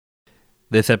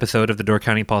This episode of the Door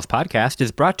County Pulse podcast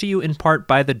is brought to you in part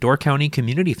by the Door County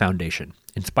Community Foundation,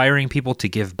 inspiring people to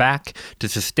give back, to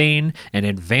sustain, and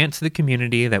advance the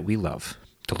community that we love.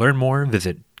 To learn more,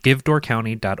 visit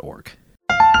givedoorcounty.org.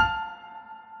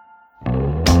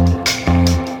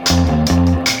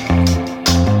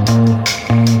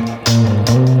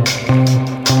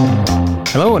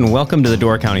 Hello and welcome to the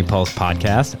Door County Pulse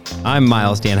podcast. I'm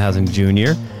Miles Danhausen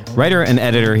Jr., writer and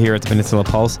editor here at the Peninsula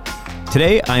Pulse.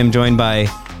 Today I am joined by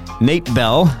Nate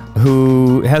Bell,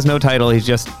 who has no title, he's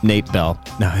just Nate Bell.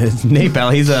 No, it's Nate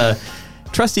Bell. He's a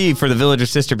trustee for the Village of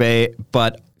Sister Bay,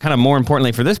 but kind of more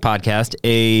importantly for this podcast,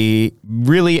 a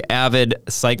really avid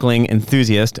cycling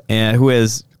enthusiast and who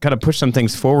has kind of pushed some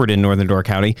things forward in Northern Door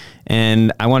County.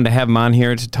 And I wanted to have him on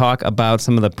here to talk about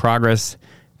some of the progress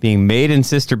being made in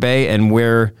Sister Bay and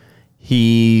where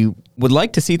he would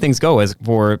like to see things go as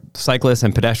for cyclists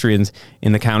and pedestrians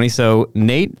in the county. So,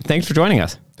 Nate, thanks for joining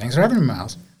us. Thanks for having me,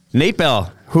 Miles. Nate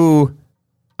Bell, who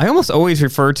I almost always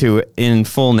refer to in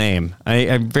full name.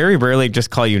 I very rarely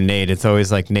just call you Nate. It's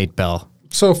always like Nate Bell.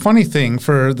 So, funny thing,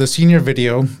 for the senior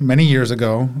video many years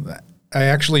ago, I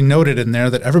actually noted in there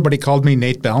that everybody called me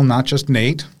Nate Bell, not just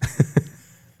Nate.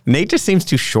 Nate just seems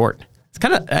too short. It's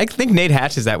kind of, I think Nate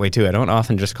Hatch is that way too. I don't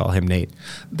often just call him Nate.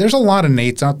 There's a lot of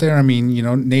Nates out there. I mean, you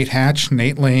know, Nate Hatch,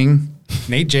 Nate Lang,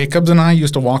 Nate Jacobs and I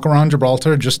used to walk around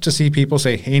Gibraltar just to see people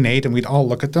say, "Hey, Nate," and we'd all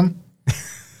look at them.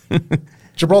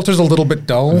 Gibraltar's a little bit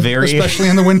dull, especially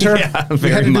in the winter. Yeah,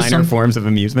 very minor forms of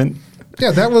amusement.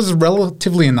 Yeah, that was a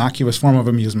relatively innocuous form of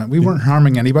amusement. We weren't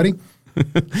harming anybody.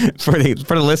 For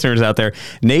the listeners out there,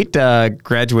 Nate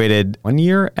graduated 1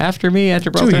 year after me at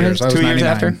Gibraltar. 2 years. 2 years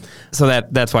after. So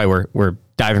that's why we're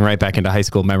diving right back into high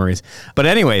school memories. But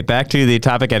anyway, back to the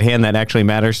topic at hand that actually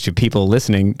matters to people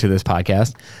listening to this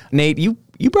podcast. Nate, you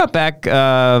brought back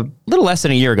a little less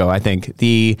than a year ago, I think,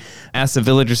 asked the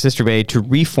Village of Sister Bay to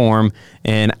reform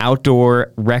an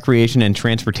outdoor recreation and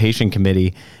transportation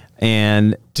committee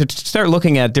and to start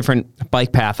looking at different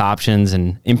bike path options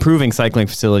and improving cycling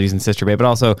facilities in Sister Bay, but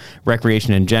also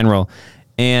recreation in general.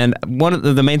 And one of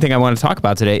the main thing I want to talk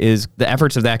about today is the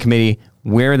efforts of that committee,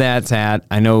 where that's at.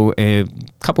 I know a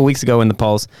couple weeks ago in the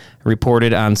Pulse, I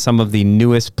reported on some of the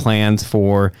newest plans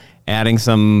for adding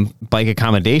some bike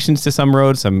accommodations to some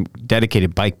roads, some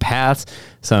dedicated bike paths,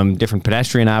 some different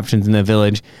pedestrian options in the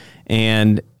village.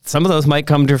 And some of those might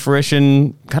come to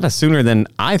fruition kind of sooner than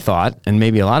I thought, and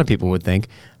maybe a lot of people would think,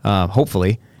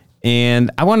 hopefully.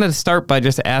 And I wanted to start by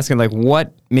just asking,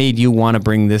 what made you want to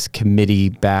bring this committee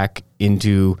back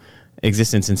into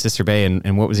existence in Sister Bay,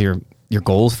 and what was your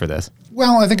goals for this?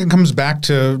 Well, I think it comes back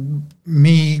to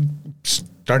me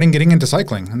starting getting into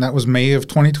cycling, and that was May of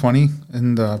 2020,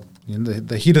 in the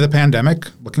heat of the pandemic,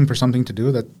 looking for something to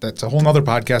do. That's a whole other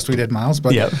podcast we did, Miles.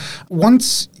 But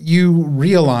Once you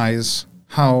realize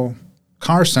how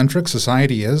car-centric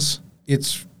society is,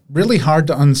 it's really hard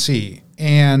to unsee.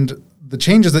 And the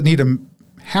changes that need to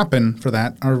happen for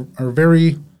that are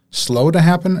very slow to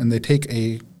happen, and they take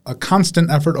a constant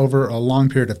effort over a long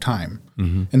period of time.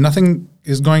 Mm-hmm. And nothing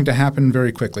is going to happen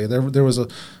very quickly. There was a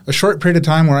short period of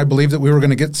time where I believed that we were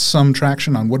going to get some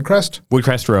traction on Woodcrest.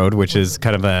 Woodcrest Road, which is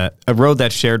kind of a road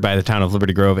that's shared by the town of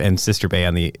Liberty Grove and Sister Bay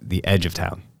on the edge of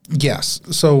town. Yes.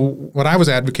 So what I was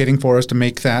advocating for is to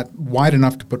make that wide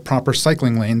enough to put proper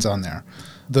cycling lanes on there.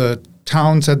 The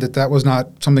town said that was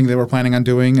not something they were planning on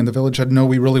doing, and the village said, "No,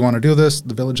 we really want to do this."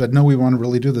 The village said, "No, we want to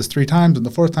really do this 3 times." And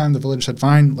the 4th time, the village said,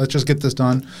 "Fine, let's just get this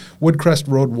done."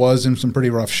 Woodcrest Road was in some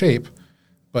pretty rough shape,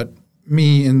 but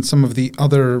me and some of the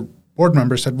other board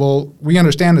members said, "Well, we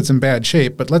understand it's in bad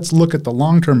shape, but let's look at the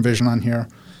long-term vision on here.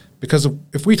 Because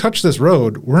if we touch this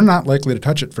road, we're not likely to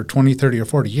touch it for 20, 30, or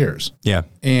 40 years." Yeah.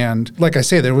 And like I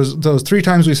say, there was those 3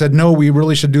 times we said, "No, we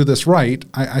really should do this right."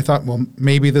 I thought, well,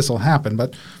 maybe this will happen.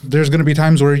 But there's going to be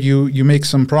times where you make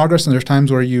some progress, and there's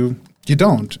times where you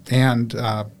don't. And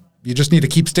you just need to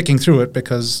keep sticking through it,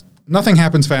 because nothing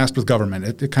happens fast with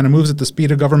government. It kind of moves at the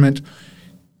speed of government.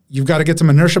 You've got to get some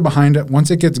inertia behind it.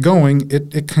 Once it gets going,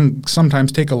 it can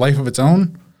sometimes take a life of its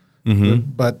own.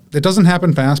 Mm-hmm. But it doesn't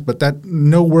happen fast, but that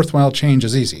no worthwhile change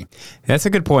is easy. That's a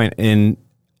good point. And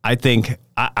I think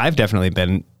I've definitely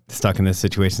been stuck in this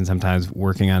situation sometimes,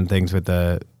 working on things with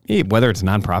whether it's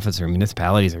nonprofits or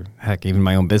municipalities or heck, even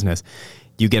my own business.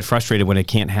 You get frustrated when it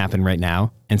can't happen right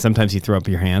now. And sometimes you throw up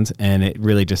your hands, and it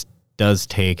really just does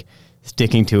take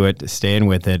sticking to it, staying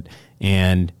with it,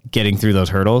 and getting through those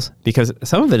hurdles, because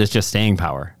some of it is just staying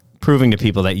power, proving to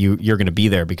people that you're going to be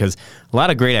there, because a lot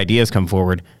of great ideas come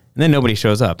forward and then nobody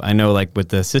shows up. I know, with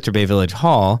the Sister Bay Village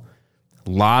Hall, a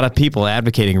lot of people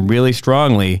advocating really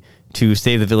strongly to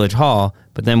save the village hall,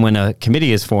 but then when a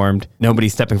committee is formed,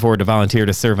 nobody's stepping forward to volunteer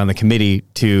to serve on the committee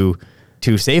to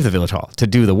save the village hall, to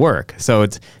do the work. So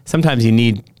it's sometimes you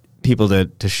need people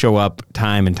to show up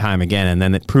time and time again, and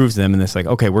then it proves them, and it's like,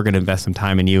 okay, we're going to invest some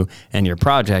time in you and your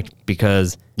project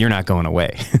because you're not going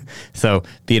away. So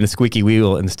being a squeaky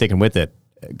wheel and sticking with it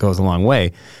goes a long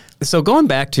way. So going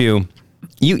back to,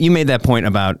 you made that point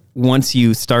about once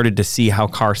you started to see how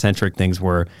car-centric things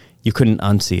were, you couldn't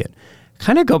unsee it.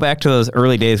 Kind of go back to those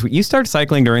early days. You started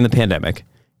cycling during the pandemic.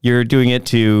 You're doing it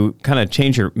to kind of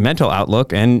change your mental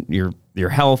outlook and your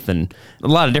health and a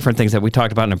lot of different things that we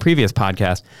talked about in a previous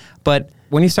podcast. But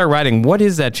when you start riding, what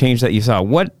is that change that you saw?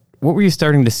 What were you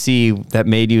starting to see that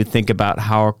made you think about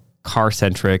how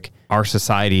car-centric our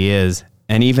society is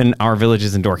and even our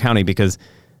villages in Door County? Because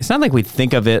it's not like we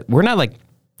think of it. We're not like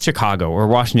Chicago or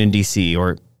Washington, D.C.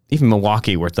 or even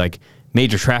Milwaukee where it's like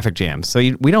major traffic jams. So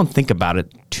we don't think about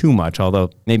it too much,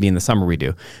 although maybe in the summer we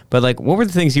do. But like, what were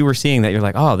the things you were seeing that you're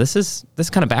like, oh, this is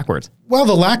kind of backwards? Well,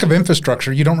 the lack of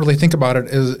infrastructure, you don't really think about it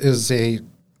as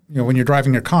when you're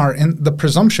driving your car, and the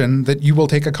presumption that you will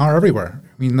take a car everywhere.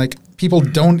 I mean, like, people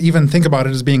don't even think about it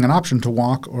as being an option to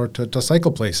walk or to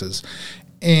cycle places.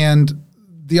 And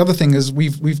the other thing is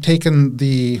we've taken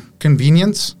the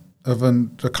convenience of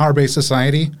a car-based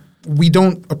society. We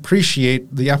don't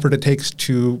appreciate the effort it takes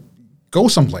to go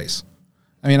someplace.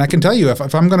 I mean, I can tell you,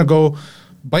 if I'm going to go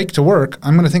bike to work,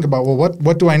 I'm going to think about, well,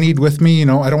 what do I need with me? I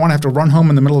don't want to have to run home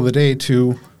in the middle of the day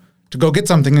to go get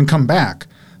something and come back.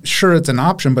 Sure, it's an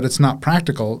option, but it's not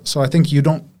practical. So I think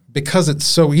because it's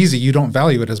so easy, you don't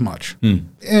value it as much. And,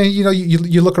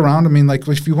 you look around. I mean, like,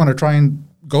 if you want to try and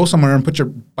go somewhere and put your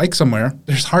bike somewhere,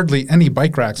 there's hardly any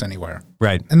bike racks anywhere.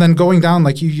 Right. And then going down,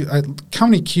 like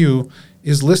County Q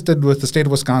is listed with the state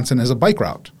of Wisconsin as a bike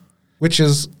route, which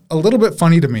is a little bit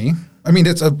funny to me. I mean,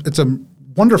 it's a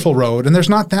wonderful road, and there's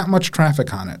not that much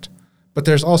traffic on it. But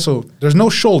there's no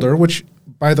shoulder, which,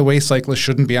 by the way, cyclists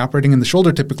shouldn't be operating in the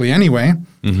shoulder typically anyway.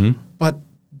 Mm-hmm. But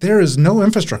there is no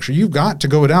infrastructure. You've got to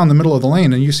go down the middle of the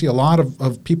lane, and you see a lot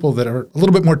of people that are a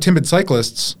little bit more timid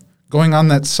cyclists going on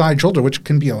that side shoulder, which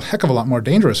can be a heck of a lot more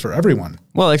dangerous for everyone.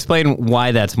 Well, explain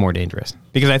why that's more dangerous.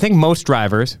 Because I think most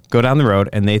drivers go down the road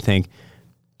and they think,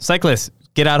 cyclists,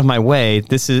 get out of my way.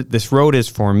 This road is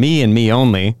for me and me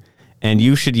only, and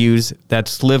you should use that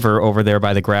sliver over there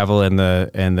by the gravel and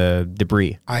the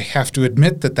debris. I have to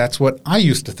admit that that's what I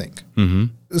used to think.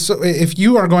 Mm-hmm. So if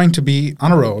you are going to be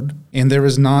on a road and there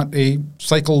is not a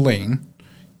cycle lane,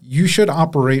 you should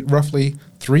operate roughly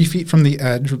 3 feet from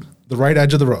the right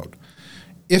edge of the road.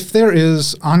 If there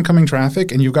is oncoming traffic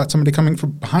and you've got somebody coming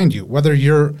from behind you, whether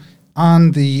you're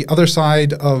on the other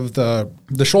side of the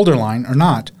shoulder line or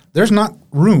not, there's not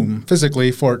room physically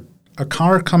for a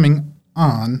car coming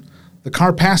on, the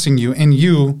car passing you, and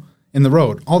you in the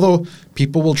road. Although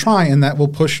people will try, and that will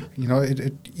push,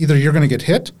 either you're going to get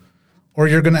hit or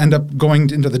you're going to end up going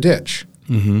into the ditch.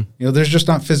 Mm-hmm. There's just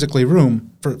not physically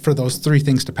room for those three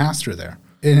things to pass through there.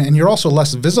 And you're also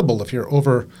less visible if you're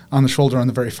over on the shoulder on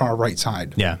the very far right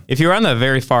side. Yeah. If you're on the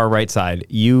very far right side,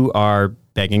 you are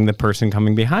begging the person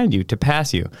coming behind you to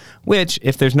pass you, which,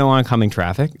 if there's no oncoming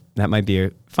traffic, that might be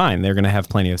fine. They're going to have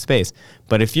plenty of space.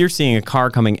 But if you're seeing a car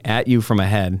coming at you from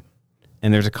ahead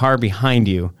and there's a car behind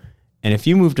you, and if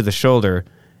you move to the shoulder,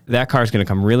 that car is going to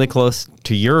come really close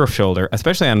to your shoulder,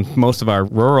 especially on most of our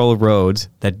rural roads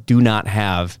that do not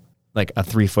have like a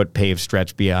 3-foot paved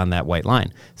stretch beyond that white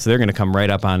line. So they're going to come right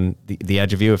up on the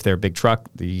edge of you. If they're a big truck,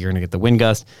 you're going to get the wind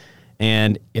gust.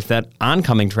 And if that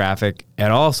oncoming traffic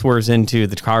at all swerves into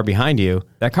the car behind you,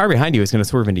 that car behind you is going to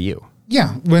swerve into you.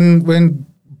 Yeah. When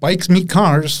bikes meet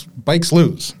cars, bikes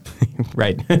lose.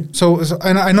 Right. So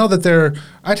and I know that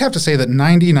I'd have to say that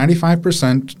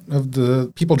 95% of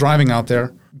the people driving out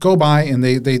there go by and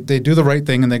they do the right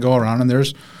thing and they go around, and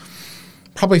there's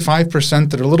probably 5%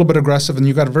 that are a little bit aggressive, and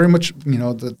you've got very much,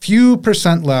 the few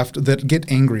percent left that get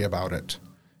angry about it.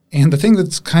 And the thing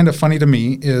that's kind of funny to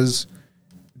me is,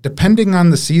 depending on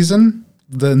the season,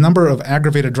 the number of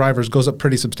aggravated drivers goes up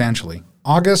pretty substantially.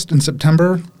 August and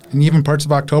September and even parts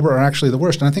of October are actually the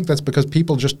worst. And I think that's because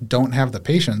people just don't have the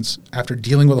patience after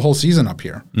dealing with a whole season up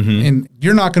here. Mm-hmm. And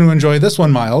you're not going to enjoy this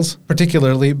one, Miles,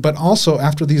 particularly, but also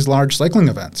after these large cycling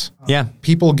events. Yeah.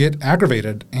 People get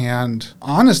aggravated. And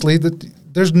honestly,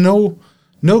 there's no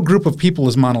group of people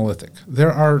is monolithic.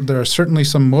 There are certainly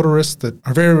some motorists that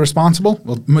are very responsible.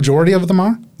 Well, majority of them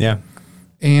are. Yeah.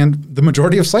 And the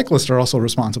majority of cyclists are also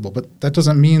responsible. But that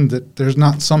doesn't mean that there's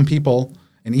not some people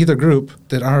in either group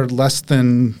that are less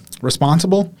than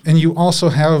responsible. And you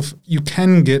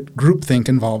can get groupthink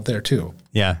involved there too.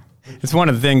 Yeah. It's one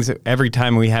of the things, every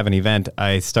time we have an event,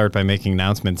 I start by making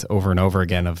announcements over and over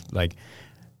again of like,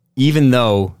 even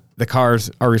though the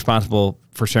cars are responsible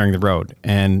for sharing the road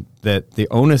and that the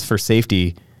onus for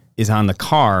safety is on the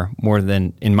car more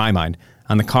than, in my mind,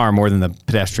 on the car more than the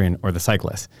pedestrian or the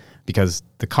cyclist. Because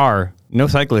the car, no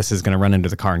cyclist is going to run into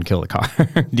the car and kill the car,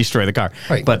 destroy the car.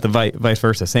 Right. But the vice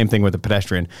versa, same thing with the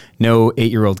pedestrian. No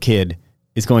 8-year-old kid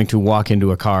is going to walk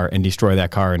into a car and destroy that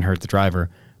car and hurt the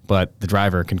driver, but the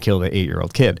driver can kill the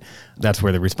 8-year-old kid. That's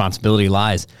where the responsibility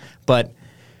lies. But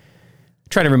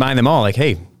try to remind them all, like,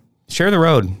 hey, share the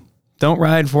road. Don't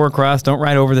ride four across. Don't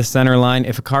ride over the center line.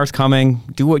 If a car's coming,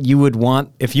 do what you would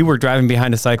want. If you were driving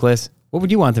behind a cyclist, what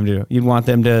would you want them to do? You'd want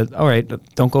them to, all right,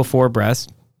 don't go 4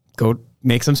 abreast. Go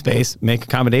make some space, make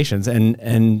accommodations,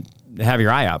 and have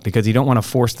your eye out, because you don't want to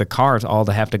force the cars all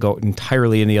to have to go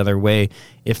entirely in the other way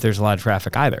if there's a lot of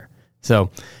traffic either.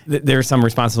 So there's some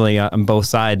responsibility on both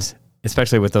sides,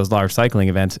 especially with those large cycling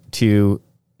events, to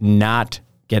not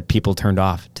get people turned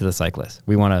off to the cyclists.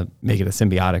 We want to make it a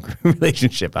symbiotic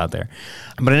relationship out there.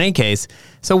 But in any case,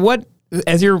 so what,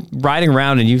 as you're riding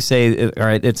around and you say, all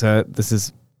right,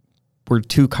 we're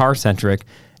too car centric.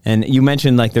 And you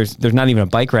mentioned like there's not even a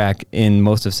bike rack in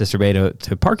most of Sister Bay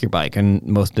to park your bike, and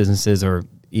most businesses or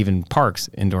even parks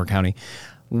in Door County.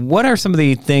 What are some of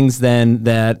the things then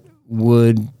that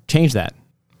would change that?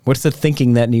 What's the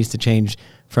thinking that needs to change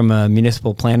from a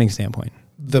municipal planning standpoint?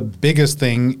 The biggest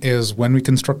thing is when we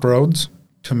construct roads,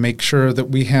 to make sure that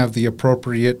we have the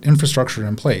appropriate infrastructure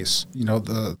in place. You know,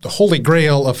 the holy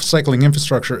grail of cycling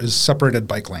infrastructure is separated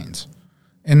bike lanes.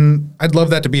 And I'd love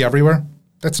that to be everywhere.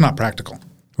 That's not practical.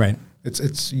 Right.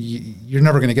 You're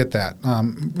never going to get that,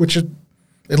 which is,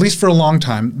 at least for a long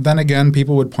time. Then again,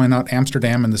 people would point out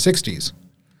Amsterdam in the 60s.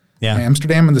 Yeah.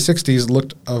 Amsterdam in the 60s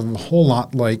looked a whole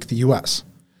lot like the U.S.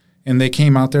 And they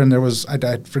came out there and there was,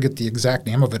 I forget the exact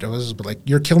name of it. It was like,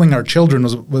 "You're killing our children"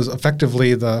 was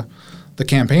effectively the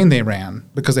campaign they ran,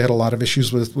 because they had a lot of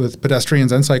issues with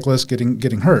pedestrians and cyclists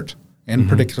getting hurt, and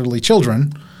particularly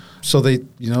children. So they,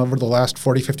 over the last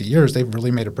 40, 50 years, they've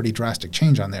really made a pretty drastic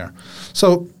change on there.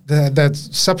 So that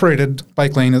separated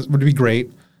bike lane would be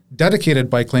great. Dedicated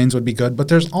bike lanes would be good, but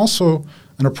there's also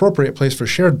an appropriate place for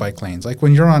shared bike lanes. Like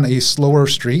when you're on a slower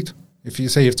street, if you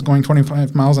say it's going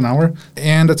 25 miles an hour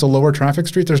and it's a lower traffic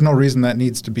street, there's no reason that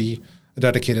needs to be a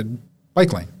dedicated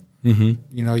bike lane. Mm-hmm.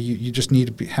 You just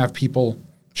need to have people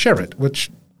share it,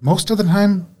 which most of the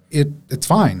time it's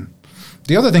fine.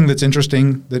 The other thing that's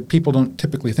interesting that people don't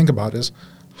typically think about is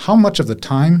how much of the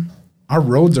time our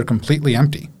roads are completely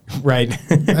empty. Right.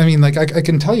 I mean, like I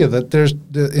can tell you that there's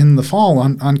in the fall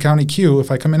on County Q,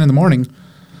 if I come in the morning,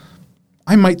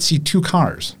 I might see 2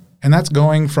 cars, and that's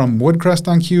going from Woodcrest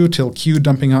on Q till Q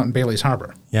dumping out in Bailey's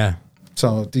Harbor. Yeah.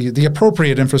 So the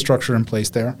appropriate infrastructure in place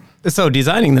there. So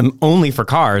designing them only for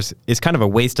cars is kind of a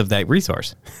waste of that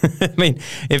resource. I mean,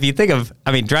 if you think of,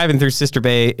 driving through Sister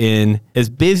Bay in as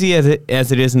busy as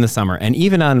it is in the summer, and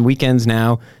even on weekends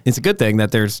now, it's a good thing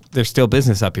that there's still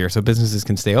business up here, so businesses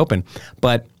can stay open.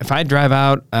 But if I drive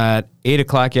out at 8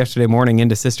 o'clock yesterday morning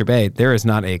into Sister Bay, there is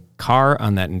not a car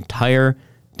on that entire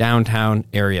downtown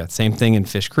area. Same thing in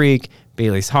Fish Creek,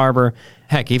 Bailey's Harbor,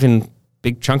 heck, even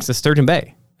big chunks of Sturgeon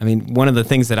Bay. I mean, one of the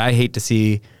things that I hate to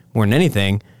see more than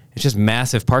anything is just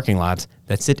massive parking lots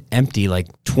that sit empty like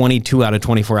 22 out of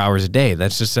 24 hours a day.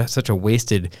 That's just such a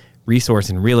wasted resource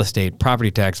in real estate,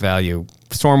 property tax value,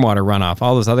 stormwater runoff,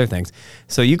 all those other things.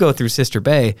 So you go through Sister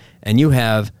Bay and you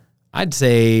have, I'd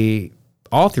say,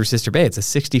 all through Sister Bay, it's a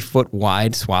 60-foot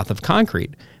wide swath of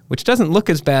concrete, which doesn't look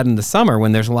as bad in the summer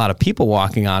when there's a lot of people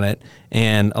walking on it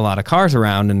and a lot of cars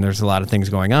around and there's a lot of things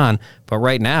going on. But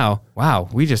right now, wow,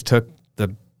 we just took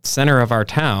the center of our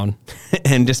town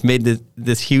and just made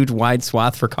this huge wide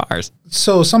swath for cars.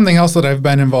 So something else that I've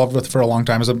been involved with for a long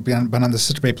time is I've been on the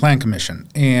Sister Bay Plan Commission,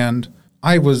 and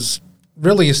I was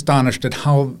really astonished at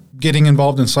how getting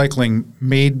involved in cycling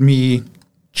made me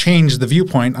change the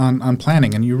viewpoint on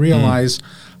planning, and you realize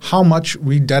how much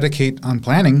we dedicate on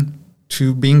planning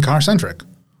to being car-centric.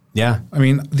 Yeah. I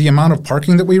mean, the amount of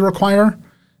parking that we require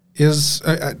is,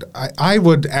 I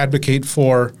would advocate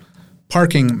for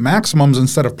parking maximums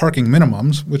instead of parking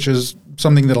minimums, which is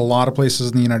something that a lot of places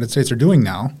in the United States are doing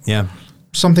now. Yeah.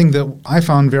 Something that I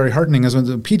found very heartening is when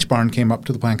the Peach Barn came up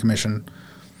to the Plan Commission,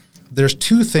 there's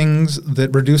 2 things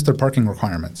that reduced their parking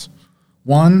requirements.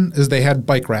 One is they had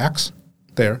bike racks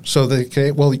there, so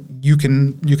you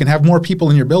can have more people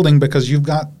in your building because you've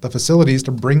got the facilities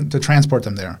to transport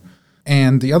them there.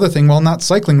 And the other thing, while not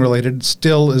cycling related,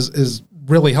 still is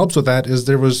really helps with that, is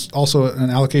there was also an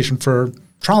allocation for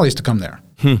trolleys to come there.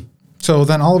 So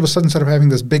then all of a sudden, instead of having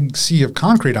this big sea of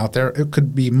concrete out there, it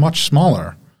could be much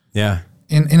smaller. Yeah.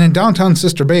 And in downtown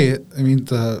Sister Bay, I mean,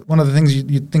 one of the things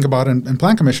you think about in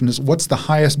Plan Commission is what's the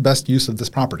highest, best use of this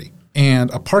property? And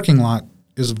a parking lot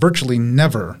is virtually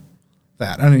never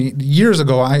that. I mean, years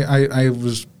ago, I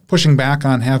was pushing back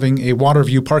on having a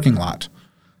Waterview parking lot.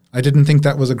 I didn't think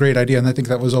that was a great idea, and I think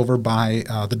that was over by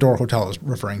the Door Hotel is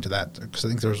referring to that, because I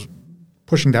think there's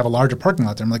pushing to have a larger parking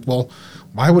lot there. I'm like, well,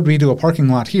 why would we do a parking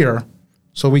lot here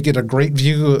so we get a great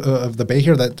view of the bay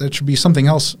here? That should be something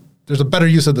else. There's a better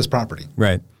use of this property.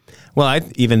 Right. Well, I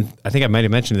think I might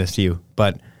have mentioned this to you,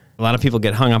 but a lot of people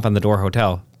get hung up on the Door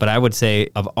Hotel. But I would say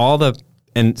of all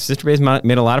and Sister Bay's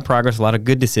made a lot of progress, a lot of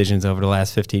good decisions over the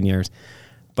last 15 years.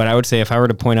 But I would say if I were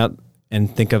to point out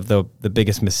and think of the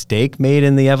biggest mistake made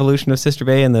in the evolution of Sister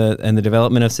Bay and the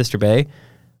development of Sister Bay,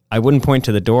 I wouldn't point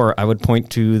to the Door. I would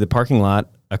point to the parking lot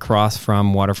across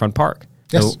from Waterfront Park.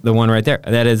 Yes. The one right there.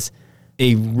 That is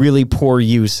a really poor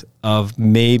use of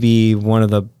maybe one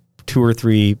of the 2 or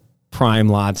 3 prime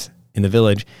lots in the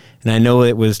village. And I know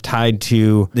it was tied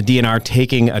to the DNR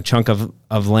taking a chunk of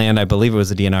land, I believe it was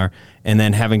the DNR, and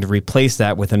then having to replace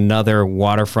that with another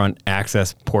waterfront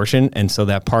access portion. And so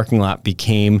that parking lot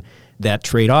became that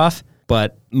trade-off.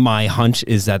 But my hunch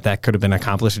is that could have been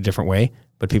accomplished a different way,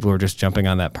 but people were just jumping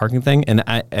on that parking thing. And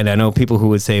I know people who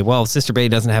would say, well, Sister Bay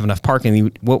doesn't have enough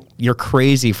parking. You're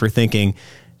crazy for thinking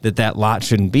that lot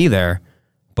shouldn't be there.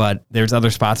 But there's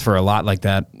other spots for a lot like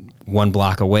that 1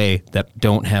 block away that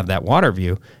don't have that water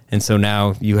view. And so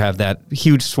now you have that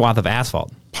huge swath of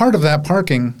asphalt. Part of that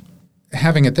parking,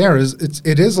 having it there,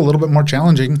 it is a little bit more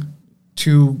challenging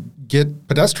to get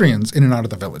pedestrians in and out of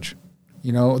the village.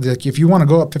 You know, like if you want to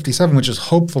go up 57, which is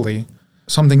hopefully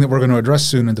something that we're going to address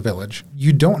soon in the village,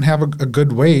 you don't have a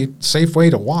good way, safe way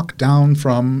to walk down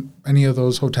from any of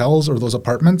those hotels or those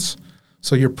apartments.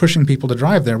 So you're pushing people to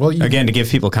drive there. Well, again, to give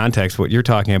people context, what you're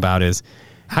talking about is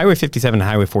Highway 57 and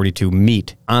Highway 42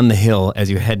 meet on the hill as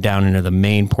you head down into the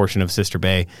main portion of Sister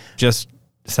Bay, just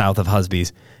south of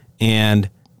Husby's. And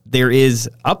there is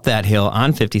up that hill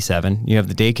on 57, you have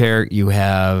the daycare, you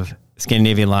have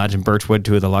Scandinavian Lodge and Birchwood,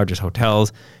 2 of the largest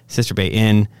hotels, Sister Bay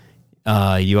Inn.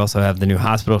 You also have the new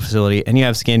hospital facility, and you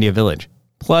have Scandia Village,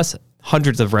 plus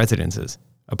hundreds of residences,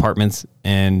 apartments,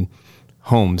 and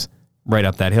homes right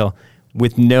up that hill,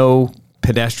 with no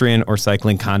pedestrian or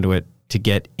cycling conduit to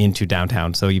get into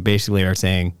downtown. So you basically are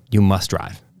saying you must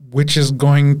drive. Which is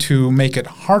going to make it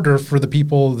harder for the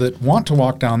people that want to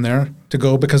walk down there to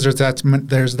go, because there's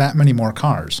that many more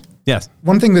cars. Yes.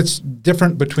 One thing that's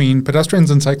different between pedestrians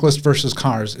and cyclists versus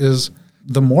cars is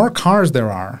the more cars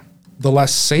there are, the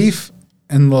less safe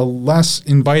and the less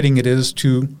inviting it is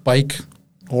to bike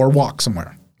or walk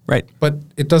somewhere. Right. But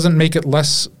it doesn't make it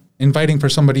less inviting for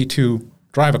somebody to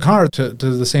drive a car to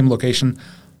the same location.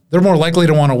 They're more likely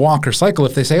to want to walk or cycle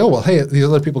if they say, oh, well, hey, these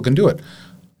other people can do it.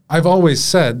 I've always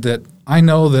said that I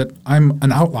know that I'm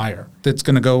an outlier that's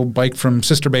going to go bike from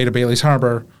Sister Bay to Bailey's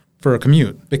Harbor for a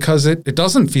commute, because it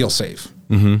doesn't feel safe.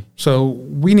 Mm-hmm. So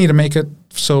we need to make it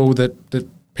so that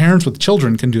parents with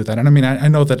children can do that. And I mean, I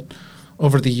know that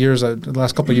over the years, the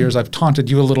last couple of years, I've taunted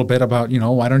you a little bit about,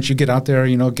 why don't you get out there,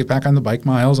 get back on the bike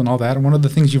miles and all that. And one of the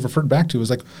things you've referred back to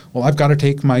is like, well, I've got to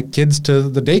take my kids to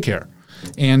the daycare.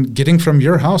 And getting from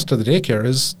your house to the daycare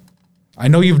is, I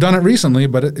know you've done it recently,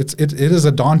 but it is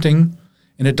a daunting,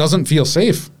 and it doesn't feel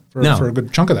safe for a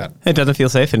good chunk of that. It doesn't feel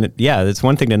safe. And it's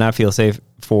one thing to not feel safe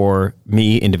for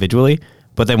me individually,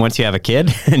 but then once you have a kid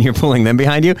and you're pulling them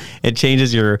behind you, it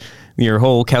changes your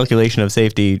whole calculation of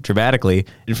safety dramatically.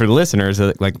 And for the listeners,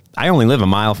 like, I only live a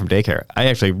mile from daycare. I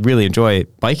actually really enjoy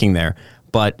biking there,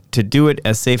 but to do it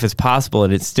as safe as possible,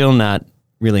 and it's still not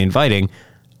really inviting,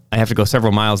 I have to go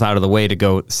several miles out of the way to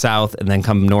go south and then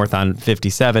come north on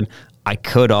 57. I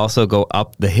could also go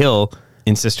up the hill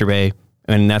in Sister Bay,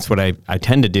 and that's what I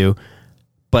tend to do,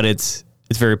 but it's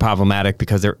very problematic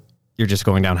because you're just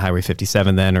going down Highway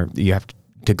 57 then, or you have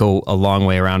to go a long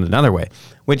way around another way,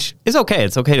 which is okay.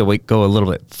 It's okay to go a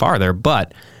little bit farther,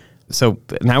 but so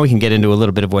now we can get into a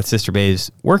little bit of what Sister Bay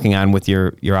is working on with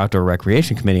your outdoor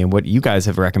recreation committee, and what you guys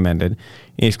have recommended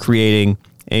is creating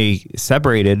a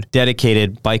separated,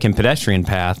 dedicated bike and pedestrian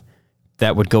path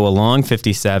that would go along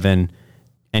 57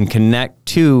 and connect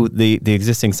to the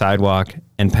existing sidewalk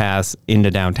and pass into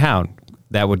downtown.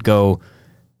 That would go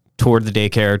toward the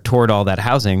daycare, toward all that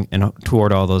housing, and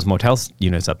toward all those motel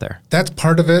units up there. That's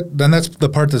part of it. Then that's the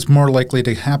part that's more likely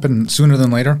to happen sooner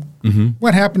than later. Mm-hmm.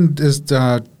 What happened is,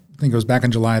 I think it was back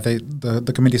in July,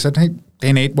 the committee said, hey,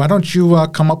 Nate, why don't you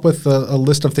come up with a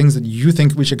list of things that you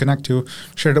think we should connect to,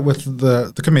 shared it with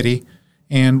the committee,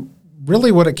 and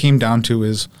really what it came down to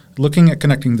is looking at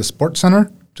connecting the sports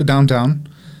center to downtown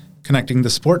connecting the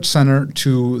sports center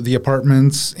to the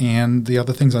apartments and the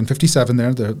other things on 57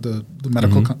 there, the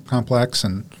medical complex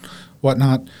and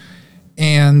whatnot.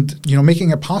 And,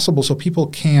 making it possible so people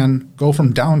can go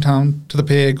from downtown to the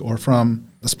Pig or from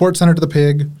the sports center to the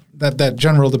Pig,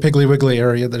 the Piggly Wiggly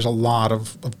area, there's a lot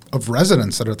of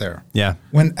residents that are there. Yeah.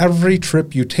 When every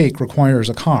trip you take requires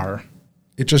a car,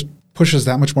 it just pushes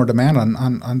that much more demand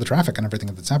on the traffic and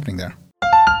everything that's happening there.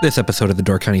 This episode of the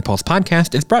Door County Pulse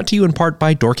podcast is brought to you in part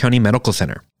by Door County Medical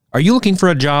Center. Are you looking for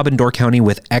a job in Door County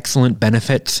with excellent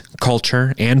benefits,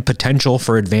 culture, and potential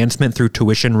for advancement through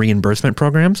tuition reimbursement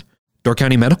programs? Door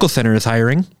County Medical Center is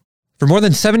hiring. For more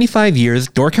than 75 years,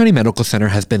 Door County Medical Center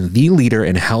has been the leader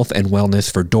in health and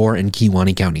wellness for Door and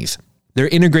Kewaunee counties. Their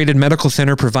integrated medical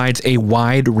center provides a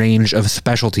wide range of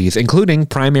specialties, including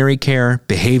primary care,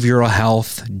 behavioral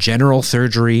health, general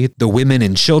surgery, the Women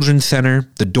and Children's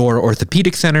Center, the Door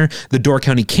Orthopedic Center, the Door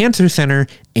County Cancer Center,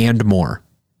 and more.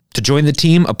 To join the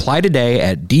team, apply today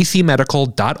at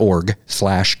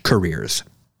dcmedical.org/careers.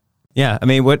 Yeah, I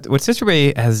mean, what Sister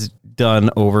Bay has done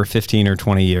over 15 or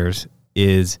 20 years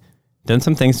is done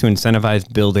some things to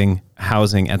incentivize building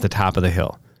housing at the top of the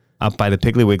hill, up by the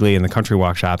Piggly Wiggly and the Country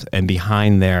Walk shops, and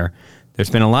behind there's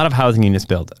been a lot of housing units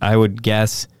built. I would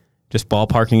guess, just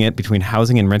ballparking it, between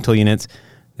housing and rental units,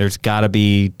 there's got to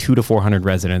be 200 to 400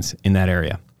 residents in that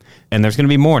area. And there's going to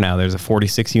be more now. There's a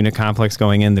 46-unit complex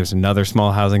going in. There's another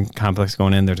small housing complex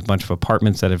going in. There's a bunch of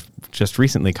apartments that have just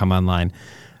recently come online.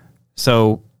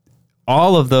 So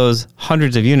all of those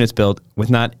hundreds of units built with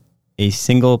not a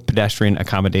single pedestrian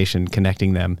accommodation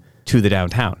connecting them to the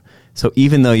downtown. So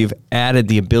even though you've added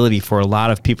the ability for a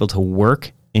lot of people to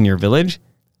work in your village,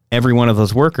 every one of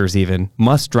those workers even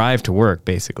must drive to work,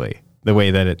 basically, the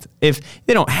way that it's, if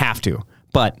they don't have to,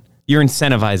 but you're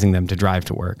incentivizing them to drive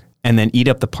to work and then eat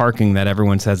up the parking that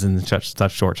everyone says in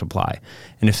such short supply.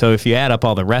 And if you add up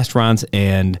all the restaurants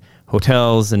and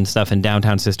hotels and stuff in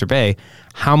downtown Sister Bay,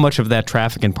 how much of that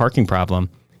traffic and parking problem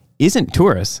isn't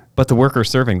tourists, but the workers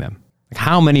serving them? Like,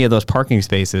 how many of those parking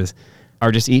spaces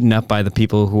are just eaten up by the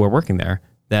people who are working there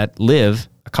that live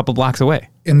a couple blocks away?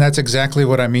 And that's exactly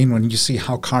what I mean when you see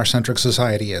how car-centric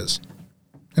society is.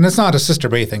 And it's not a Sister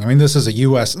Bay thing. I mean, this is a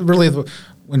U.S. Really,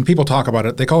 when people talk about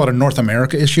it, they call it a North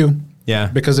America issue. Yeah.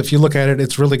 Because if you look at it,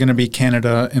 it's really going to be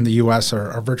Canada and the U.S.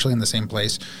 are virtually in the same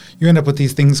place. You end up with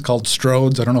these things called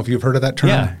stroads. I don't know if you've heard of that term.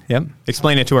 Yeah. Yep.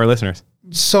 Explain it to our listeners.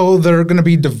 So they're going to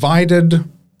be divided.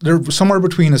 They're somewhere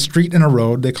between a street and a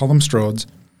road. They call them stroads.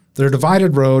 They're a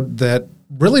divided road that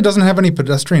really doesn't have any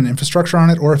pedestrian infrastructure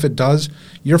on it, or if it does,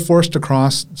 you're forced to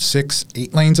cross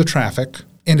 6-8 lanes of traffic,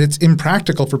 and it's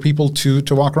impractical for people to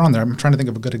walk around there. I'm trying to think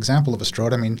of a good example of a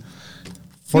stroad. I mean,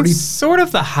 It's sort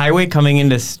of the highway coming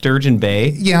into Sturgeon Bay.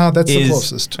 Yeah, that's the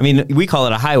closest. I mean, we call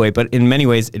it a highway, but in many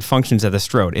ways it functions as a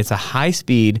stroad. It's a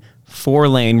high-speed,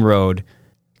 4-lane road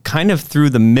kind of through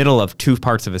the middle of two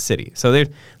parts of a city. So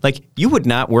you would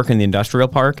not work in the industrial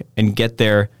park and get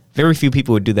there. Very few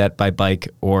people would do that by bike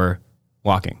or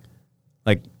walking.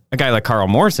 Like a guy like Carl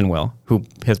Morrison will, who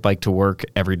has biked to work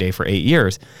every day for 8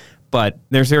 years. But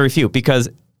there's very few because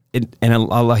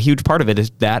a huge part of it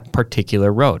is that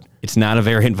particular road. It's not a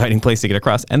very inviting place to get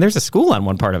across. And there's a school on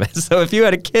one part of it. So if you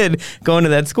had a kid going to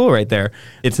that school right there,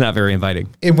 it's not very inviting.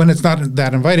 And when it's not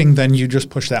that inviting, then you just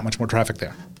push that much more traffic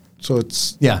there. So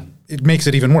it makes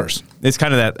it even worse. It's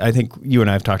kind of that, I think you and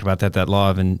I have talked about that law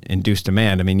of induced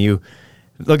demand. I mean, you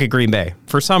look at Green Bay.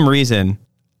 For some reason,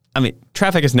 I mean,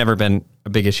 traffic has never been a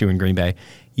big issue in Green Bay,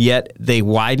 yet they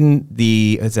widen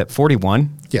is that 41?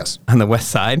 Yes. On the west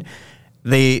side.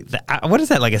 What is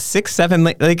that, like a 6-7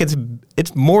 lane? Like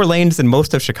it's more lanes than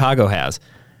most of Chicago has.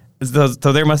 So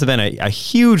there must have been a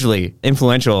hugely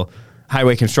influential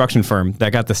highway construction firm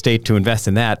that got the state to invest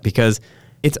in that, because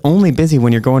it's only busy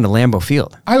when you're going to Lambeau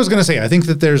Field. I was going to say, I think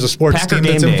that there's a sports Packer team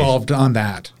that's game involved on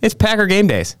that. It's Packer game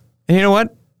days. And you know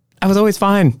what? I was always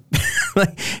fine.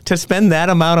 Like, to spend that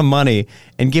amount of money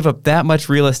and give up that much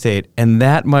real estate and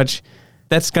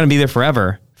that's going to be there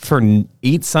forever for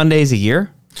 8 Sundays a year.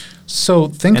 So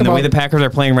think about... And the way the about Packers are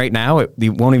playing right now,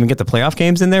 you won't even get the playoff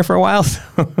games in there for a while.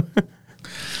 So.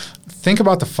 Think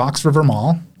about the Fox River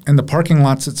Mall and the parking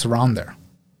lots that surround there.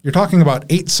 You're talking about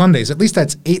 8 Sundays. At least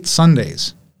that's 8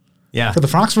 Sundays. Yeah. For the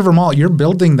Fox River Mall, you're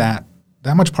building that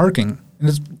much parking.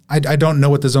 And I don't know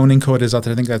what the zoning code is out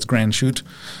there. I think that's Grand Chute.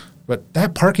 But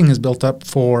that parking is built up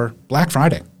for Black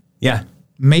Friday. Yeah.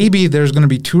 Maybe there's going to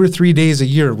be 2 or 3 days a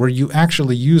year where you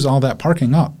actually use all that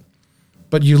parking up.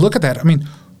 But you look at that, I mean,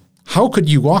 how could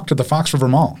you walk to the Fox River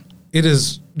Mall? It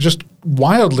is just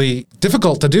wildly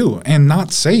difficult to do and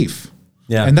not safe.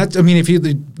 Yeah. And that's, I mean,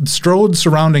 the stroads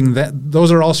surrounding that,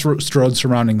 those are all stroads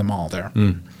surrounding the mall there.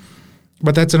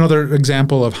 But that's another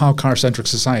example of how car-centric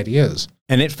society is.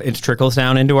 And it trickles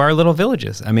down into our little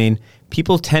villages. I mean,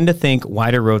 people tend to think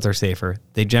wider roads are safer.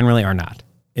 They generally are not.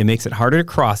 It makes it harder to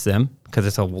cross them because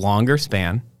it's a longer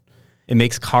span. It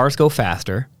makes cars go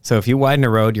faster. So if you widen a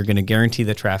road, you're going to guarantee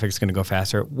the traffic's going to go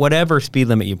faster, whatever speed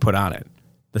limit you put on it.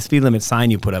 The speed limit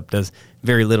sign you put up does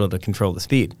very little to control the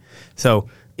speed. So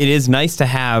it is nice to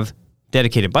have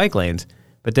dedicated bike lanes,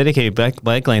 but dedicated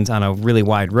bike lanes on a really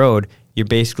wide road, you're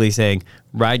basically saying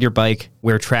ride your bike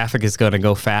where traffic is going to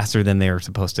go faster than they're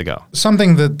supposed to go.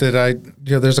 Something that I,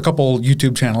 there's a couple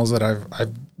YouTube channels that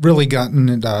I've really gotten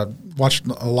and watched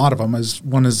a lot of them.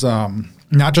 One is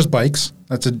Not Just Bikes.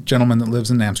 That's a gentleman that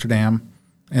lives in Amsterdam.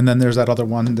 And then there's that other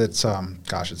one that's,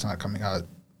 it's not coming out.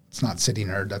 It's not City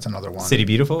Nerd. That's another one. City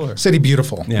Beautiful? Or? City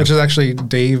Beautiful, which is actually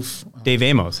Dave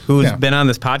Amos, who's been on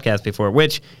this podcast before,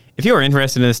 which if you are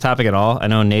interested in this topic at all, I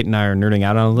know Nate and I are nerding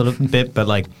out on a little bit, but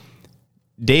like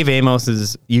Dave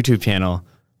Amos's YouTube channel,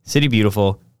 City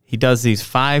Beautiful, he does these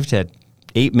 5 to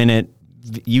 8 minute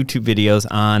YouTube videos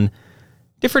on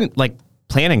different like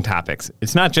planning topics.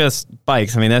 It's not just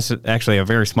bikes. I mean, that's actually a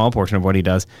very small portion of what he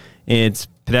does. It's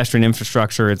pedestrian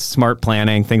infrastructure, it's smart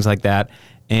planning, things like that.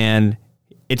 And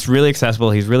it's really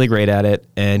accessible. He's really great at it,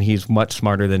 and he's much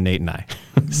smarter than Nate and I.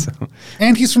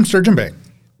 And he's from Sturgeon Bay.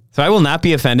 So I will not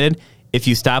be offended if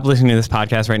you stop listening to this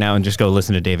podcast right now and just go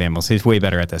listen to Dave Amos. He's way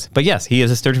better at this. But yes, he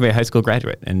is a Sturgeon Bay High School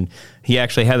graduate, and he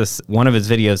actually has one of his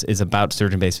videos is about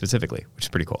Sturgeon Bay specifically, which is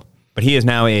pretty cool. But he is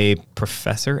now a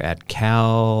professor at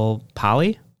Cal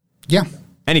Poly. Yeah.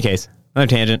 Any case, another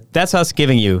tangent. That's us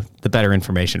giving you the better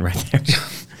information right there.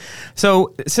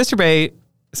 So Sister Bay,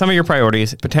 some of your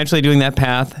priorities, potentially doing that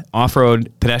path,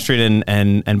 off-road pedestrian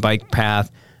and bike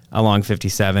path along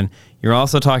 57. You're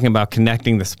also talking about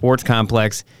connecting the sports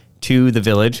complex to the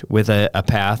village with a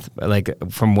path. Like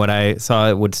from what I saw,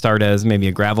 it would start as maybe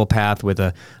a gravel path with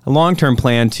a long-term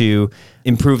plan to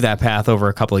improve that path over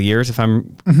a couple of years.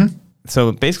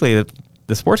 So basically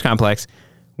the sports complex,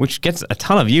 which gets a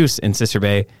ton of use in Sister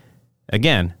Bay,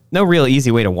 again, no real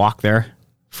easy way to walk there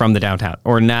from the downtown,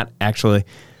 or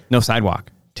no sidewalk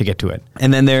to get to it.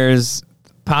 And then there's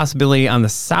possibility on the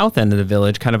south end of the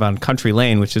village, kind of on Country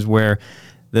Lane, which is where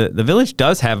the village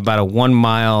does have about a 1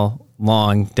 mile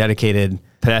long dedicated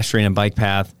pedestrian and bike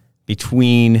path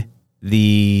between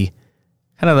the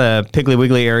kind of the Piggly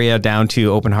Wiggly area down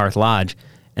to Open Hearth Lodge,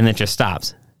 and then it just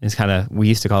stops. It's kind of, we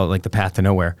used to call it like the path to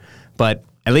nowhere, but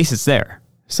at least it's there.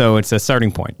 So it's a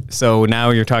starting point. So now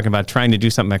you're talking about trying to do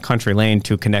something at Country Lane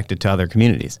to connect it to other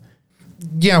communities.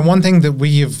 Yeah, one thing that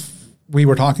we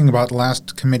were talking about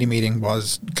last committee meeting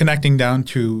was connecting down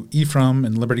to Ephraim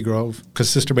and Liberty Grove, because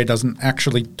Sister Bay doesn't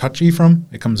actually touch Ephraim.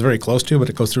 It comes very close to, but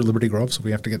it goes through Liberty Grove, so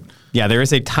we have to get... Yeah, there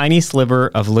is a tiny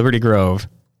sliver of Liberty Grove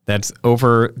that's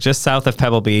over just south of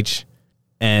Pebble Beach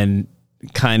and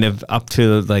kind of up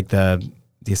to like the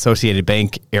Associated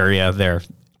Bank area there.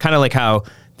 Kind of like how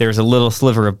there's a little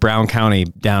sliver of Brown County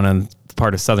down on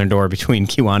part of Southern Door between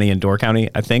Kewaunee and Door County,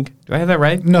 I think. Do I have that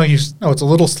right? No, it's a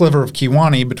little sliver of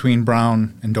Kewaunee between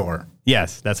Brown and Door.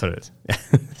 Yes, that's what it is.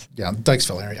 Yeah,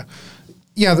 Dykesville area.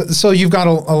 Yeah, so you've got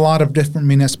a lot of different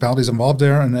municipalities involved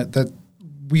there, and that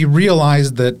we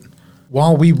realize that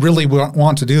while we really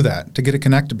want to do that, to get it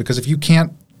connected, because if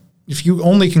you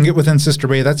only can get within Sister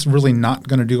Bay, that's really not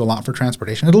going to do a lot for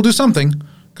transportation. It'll do something,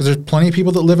 because there's plenty of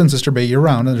people that live in Sister Bay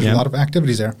year-round, and there's a lot of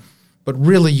activities there. But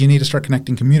really, you need to start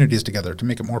connecting communities together to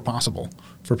make it more possible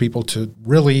for people to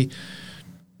really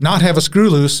not have a screw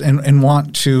loose and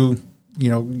want to,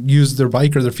 use their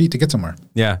bike or their feet to get somewhere.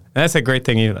 Yeah, that's a great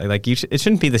thing. It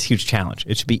shouldn't be this huge challenge.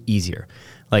 It should be easier.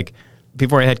 Like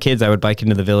before I had kids, I would bike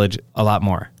into the village a lot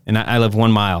more, and I live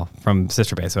 1 mile from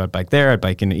Sister Bay, so I'd bike there. I'd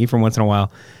bike into Ephraim once in a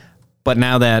while. But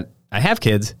now that I have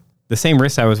kids, the same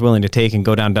risks I was willing to take and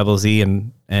go down Double Z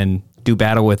and do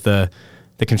battle with the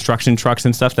construction trucks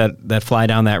and stuff that fly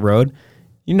down that road,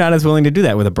 you're not as willing to do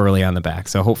that with a Burley on the back.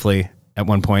 So hopefully at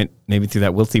one point, maybe through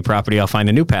that Wiltsey property, I'll find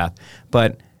a new path.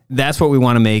 But that's what we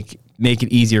want to make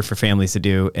it easier for families to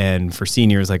do and for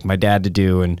seniors like my dad to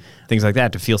do and things like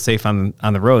that, to feel safe on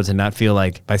the roads and not feel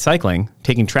like by cycling,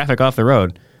 taking traffic off the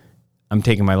road, I'm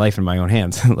taking my life in my own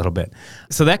hands a little bit.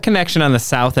 So that connection on the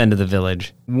south end of the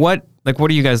village, what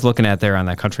are you guys looking at there on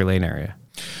that Country Lane area?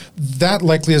 That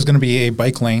likely is going to be a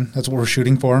bike lane. That's what we're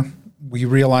shooting for. We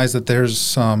realize that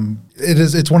there's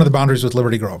it's one of the boundaries with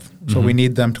Liberty Grove. So we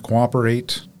need them to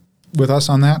cooperate with us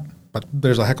on that. But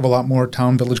there's a heck of a lot more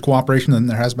town-village cooperation than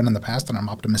there has been in the past, and I'm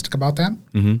optimistic about that.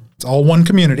 Mm-hmm. It's all one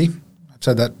community. I've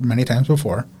said that many times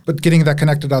before. But getting that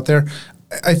connected out there,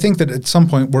 I think that at some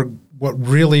point what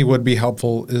really would be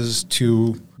helpful is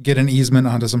to get an easement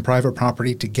onto some private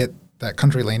property to get that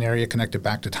Country Lane area connected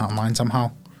back to Town Line somehow.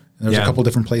 And there's Yeah. a couple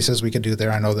different places we could do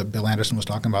there. I know that Bill Anderson was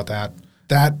talking about that.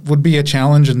 That would be a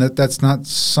challenge, and that's not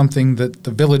something that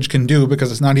the village can do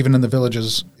because it's not even in the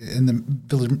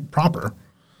village proper.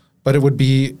 But it would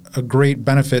be a great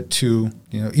benefit to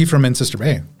Ephraim and Sister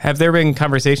Bay. Have there been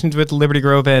conversations with Liberty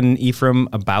Grove and Ephraim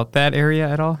about that area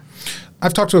at all?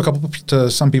 I've talked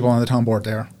to some people on the town board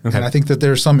there, Okay. and I think that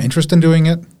there's some interest in doing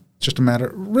it. It's just a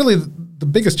matter. Really, the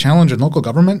biggest challenge in local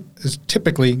government is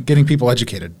typically getting people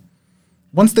educated.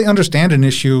 Once they understand an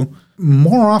issue,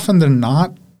 more often than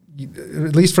not,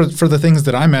 at least for the things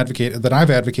that I've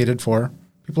advocated for,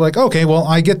 people are like, okay, well,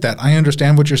 I get that. I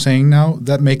understand what you're saying now.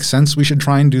 That makes sense. We should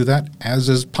try and do that as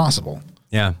is possible.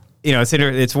 Yeah.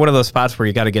 It's one of those spots where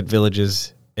you got to get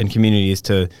villages and communities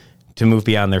to move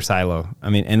beyond their silo. I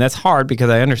mean, and that's hard because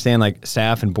I understand like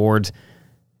staff and boards,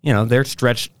 they're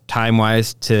stretched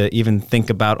time-wise to even think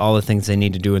about all the things they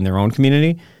need to do in their own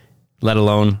community, let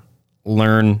alone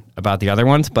learn about the other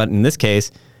ones. But in this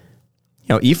case,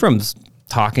 Ephraim's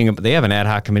talking about, they have an ad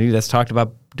hoc committee that's talked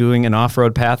about doing an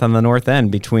off-road path on the north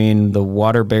end between the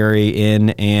Waterbury Inn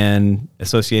and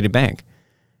Associated Bank.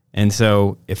 And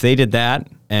so if they did that,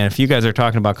 and if you guys are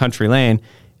talking about Country Lane,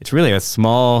 it's really a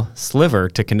small sliver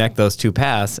to connect those two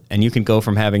paths, and you can go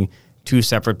from having two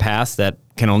separate paths that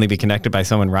can only be connected by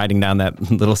someone riding down that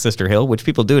little sister hill, which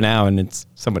people do now, and it's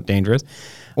somewhat dangerous.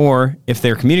 Or if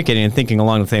they're communicating and thinking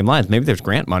along the same lines, maybe there's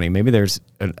grant money, maybe there's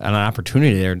an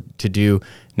opportunity there to do.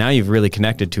 Now you've really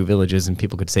connected two villages, and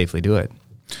people could safely do it.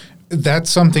 That's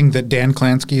something that Dan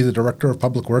Klansky, the Director of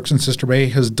Public Works in Sister Bay,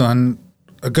 has done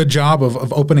a good job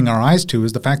of opening our eyes to,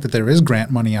 is the fact that there is grant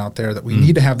money out there, that we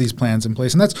need to have these plans in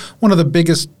place. And that's one of the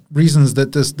biggest reasons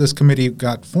that this committee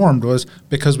got formed, was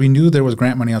because we knew there was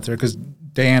grant money out there, because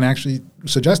Dan actually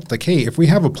suggested, like, hey, if we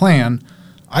have a plan,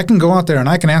 I can go out there and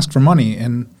I can ask for money,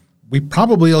 and we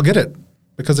probably will get it,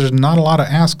 because there's not a lot of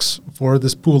asks for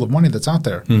this pool of money that's out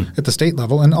there at the state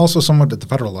level, and also somewhat at the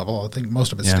federal level. I think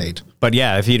most of it's state. But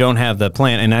yeah, if you don't have the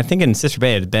plan, and I think in Sister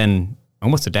Bay it had been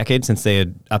almost a decade since they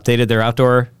had updated their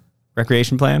outdoor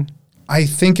recreation plan. I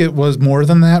think it was more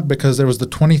than that, because there was the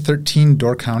 2013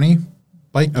 Door County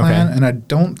bike plan, and I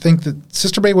don't think that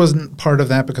Sister Bay wasn't part of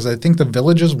that, because I think the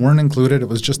villages weren't included. It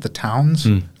was just the towns,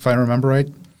 if I remember right.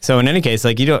 So in any case,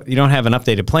 like you don't have an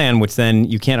updated plan, which then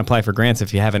you can't apply for grants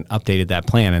if you haven't updated that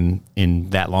plan in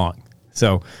that long.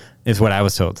 So is what I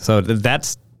was told. So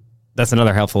that's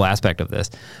another helpful aspect of this.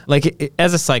 Like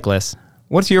as a cyclist,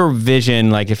 what's your vision?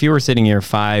 Like if you were sitting here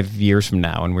 5 years from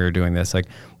now and we were doing this, like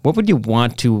what would you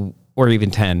want to, or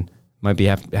even 10, might be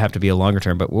have to be a longer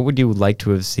term, but what would you like to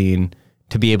have seen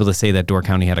to be able to say that Door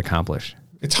County had accomplished?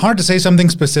 It's hard to say something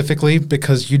specifically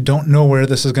because you don't know where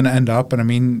this is going to end up. And I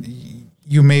mean,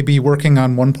 you may be working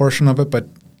on one portion of it, but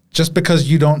just because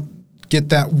you don't get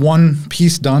that one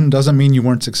piece done doesn't mean you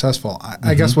weren't successful.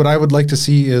 I guess what I would like to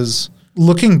see is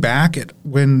looking back at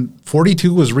when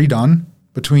 42 was redone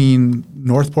between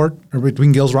Northport, or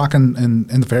between Gills Rock and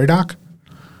the ferry dock.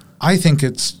 I think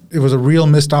it was a real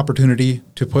missed opportunity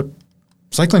to put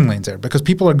cycling lanes there, because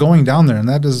people are going down there, and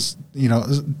that is,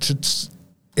 and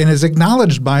is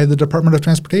acknowledged by the Department of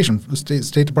Transportation, the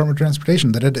State Department of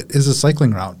Transportation, that it is a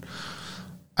cycling route.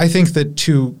 I think that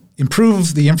to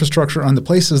improve the infrastructure on the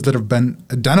places that have been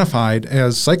identified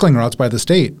as cycling routes by the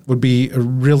state would be a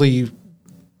really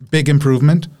big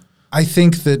improvement. I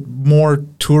think that more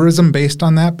tourism based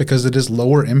on that, because it is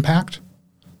lower impact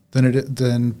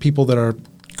than people that are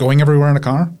going everywhere in a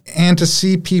car, and to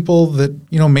see people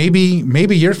that,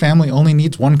 maybe your family only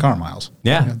needs 1 car miles.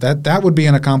 Yeah. That would be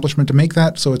an accomplishment, to make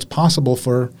that so it's possible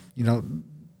for,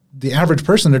 the average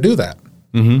person to do that.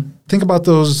 Mm-hmm. Think about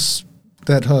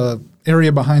that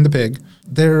area behind the pig.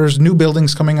 There's new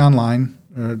buildings coming online,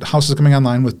 houses coming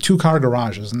online with 2-car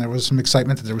garages, and there was some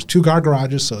excitement that there was 2-car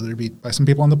garages, so there'd be by some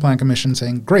people on the plan commission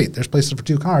saying, great, there's places for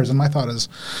 2 cars. And my thought is,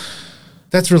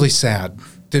 that's really sad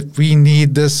that we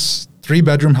need this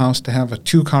 3-bedroom house to have a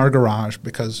 2-car garage,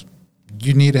 because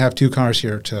you need to have 2 cars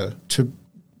here to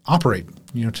operate,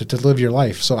 to live your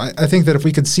life. So I think that if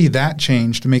we could see that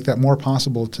change to make that more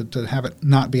possible, to have it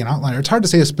not be an outlier. It's hard to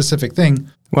say a specific thing.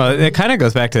 Well, it kind of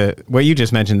goes back to what you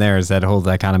just mentioned there, is that whole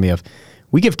dichotomy of,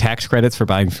 we give tax credits for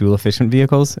buying fuel-efficient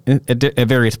vehicles at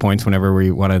various points whenever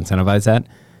we want to incentivize that.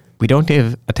 We don't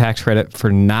give a tax credit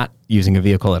for not using a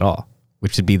vehicle at all,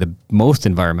 which should be the most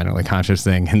environmentally conscious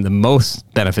thing and the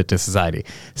most benefit to society.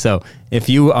 So if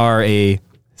you are a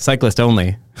cyclist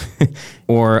only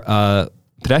or a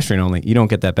pedestrian only, you don't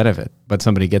get that benefit, but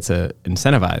somebody gets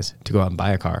incentivized to go out and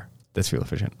buy a car that's fuel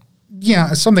efficient.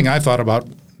 Yeah, something I thought about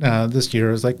this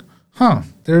year is like,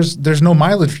 there's no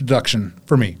mileage deduction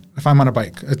for me if I'm on a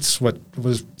bike. It's what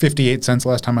was 58 cents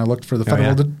last time I looked for the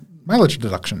federal mileage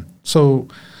deduction. So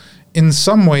in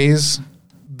some ways,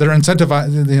 they're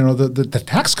incentivized, the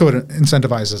tax code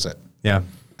incentivizes it. Yeah.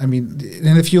 I mean,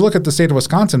 and if you look at the state of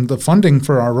Wisconsin, the funding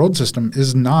for our road system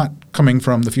is not coming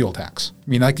from the fuel tax. I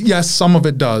mean, yes, some of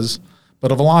it does,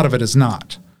 but a lot of it is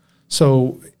not.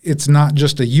 So it's not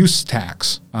just a use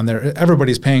tax on there.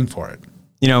 Everybody's paying for it.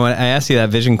 You know, I asked you that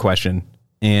vision question,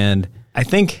 and I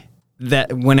think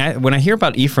that when I hear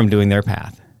about Ephraim doing their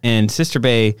path and Sister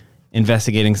Bay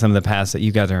investigating some of the paths that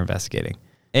you guys are investigating,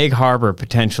 Egg Harbor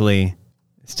potentially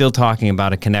still talking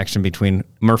about a connection between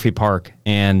Murphy Park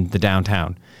and the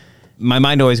downtown, my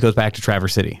mind always goes back to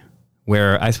Traverse City,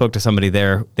 where I spoke to somebody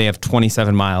there. They have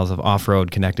 27 miles of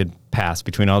off-road connected paths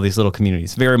between all these little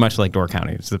communities, very much like Door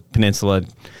County. It's a peninsula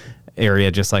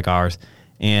area just like ours,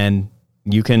 and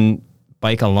you can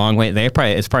bike a long way.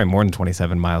 It's probably more than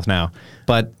 27 miles now,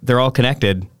 but they're all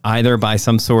connected either by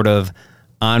some sort of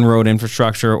on-road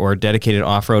infrastructure or dedicated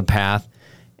off-road path.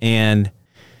 And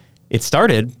it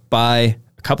started by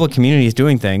a couple of communities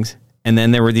doing things, and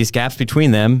then there were these gaps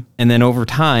between them, and then over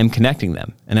time connecting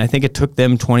them. And I think it took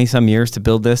them 20 some years to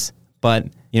build this. But,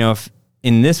 you know, if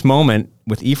in this moment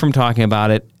with Ephraim talking about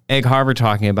it, Egg Harbor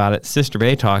talking about it, Sister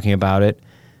Bay talking about it,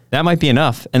 that might be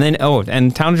enough. And then,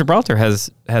 and Town of Gibraltar has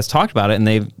talked about it, and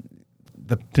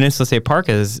the Peninsula State Park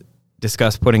has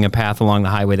discussed putting a path along the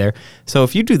highway there. So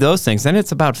if you do those things, then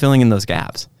it's about filling in those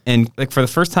gaps. And like for the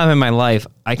first time in my life,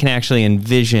 I can actually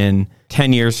envision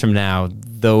 10 years from now,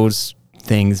 those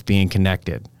things being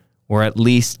connected, or at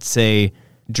least say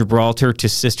Gibraltar to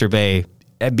Sister Bay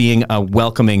being a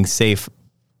welcoming, safe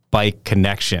bike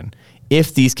connection.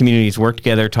 If these communities work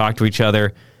together, talk to each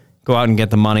other, go out and get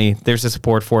the money, there's a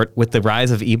support for it. With the rise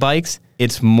of e-bikes,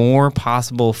 it's more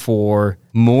possible for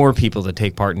more people to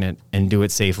take part in it and do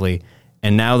it safely.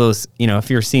 And now those, you know,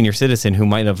 if you're a senior citizen who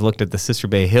might have looked at the Sister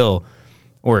Bay Hill,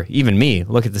 or even me,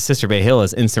 look at the Sister Bay Hill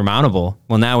as insurmountable,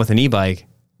 well, now with an e-bike,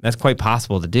 that's quite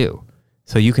possible to do.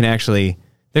 So you can actually,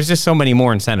 there's just so many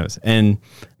more incentives. And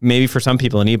maybe for some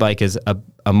people, an e-bike is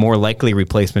a more likely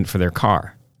replacement for their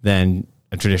car than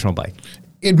a traditional bike.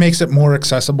 It makes it more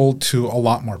accessible to a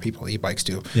lot more people, e-bikes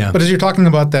do. Yeah. But as you're talking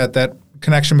about that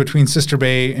connection between Sister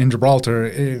Bay and Gibraltar,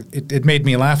 it made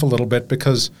me laugh a little bit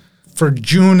because for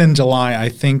June and July, I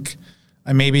think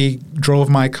I maybe drove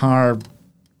my car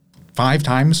 5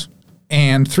 times,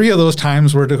 and 3 of those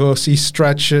times were to go see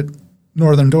Stretch at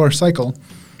Northern Door Cycle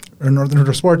or Northern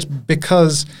Door Sports,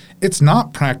 because it's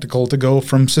not practical to go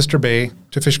from Sister Bay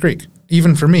to Fish Creek.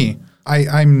 Even for me,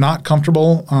 I'm not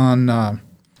comfortable on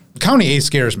County A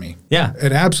scares me. Yeah.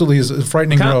 It absolutely is a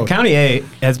frightening road. County A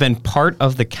has been part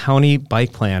of the county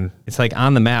bike plan. It's like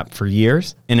on the map for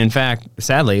years. And in fact,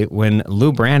 sadly, when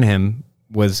Lou Branham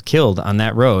was killed on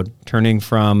that road, turning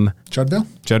from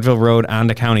Juddville Road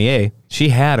onto County A, she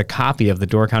had a copy of the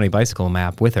Door County bicycle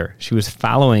map with her. She was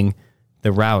following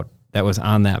the route that was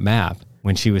on that map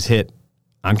when she was hit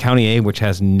on County A, which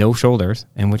has no shoulders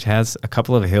and which has a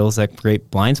couple of hills that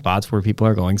create blind spots where people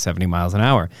are going 70 miles an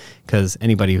hour. Because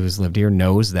anybody who's lived here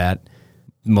knows that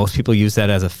most people use that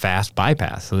as a fast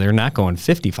bypass. So they're not going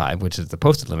 55, which is the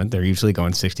posted limit. They're usually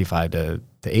going 65 to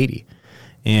 80.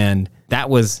 And that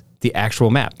was the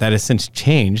actual map. That has since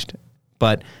changed,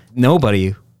 but no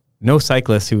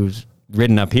cyclist who's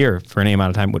ridden up here for any amount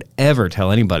of time would ever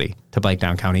tell anybody to bike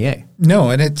down County A. No,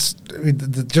 and it's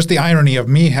just the irony of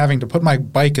me having to put my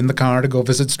bike in the car to go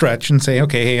visit Stretch and say,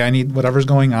 okay, hey, I need whatever's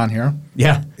going on here.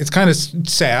 Yeah. It's kind of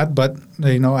sad, but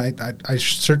you know, I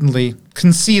certainly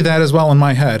can see that as well in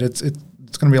my head. It's going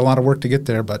to be a lot of work to get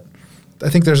there, but I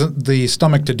think there's the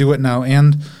stomach to do it now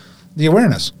and the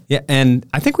awareness. Yeah, and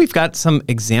I think we've got some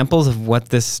examples of what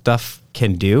this stuff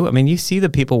can do. I mean, you see the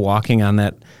people walking on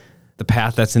the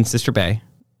path that's in Sister Bay.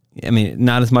 I mean,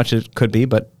 not as much as it could be,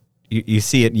 but you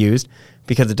see it used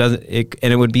because and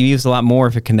it would be used a lot more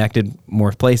if it connected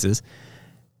more places.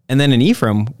 And then in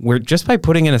Ephraim, where just by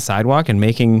putting in a sidewalk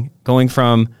and going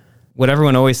from what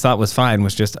everyone always thought was fine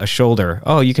was just a shoulder.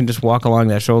 Oh, you can just walk along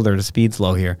that shoulder, the speed's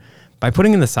low here. By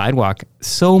putting in the sidewalk,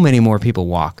 so many more people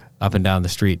walk up and down the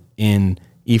street in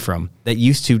Ephraim that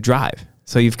used to drive.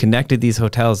 So you've connected these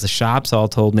hotels. The shops all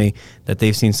told me that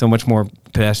they've seen so much more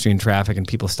pedestrian traffic and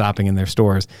people stopping in their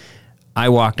stores. I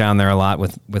walk down there a lot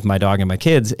with my dog and my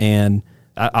kids, and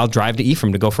I'll drive to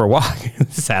Ephraim to go for a walk,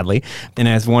 sadly. And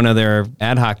as one of their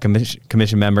ad hoc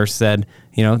commission members said,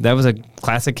 you know, that was a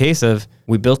classic case of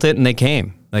we built it and they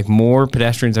came. Like more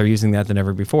pedestrians are using that than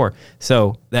ever before.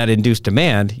 So that induced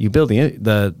demand, you build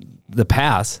the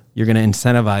pass, you're going to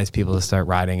incentivize people to start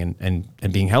riding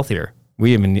and being healthier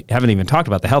we haven't even talked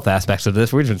about the health aspects of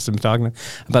this. We've just been talking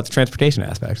about the transportation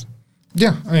aspects.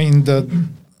 Yeah, I mean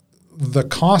the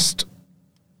cost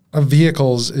of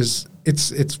vehicles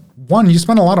it's one, you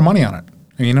spend a lot of money on it.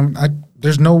 I mean,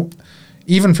 there's no,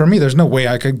 even for me, there's no way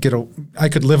I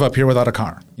could live up here without a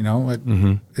car. You know,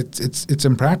 it's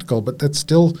impractical, but that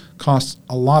still costs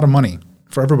a lot of money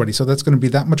for everybody. So that's going to be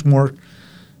that much more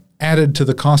added to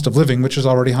the cost of living, which is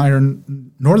already higher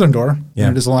in Northern Door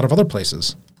than it is a lot of other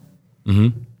places.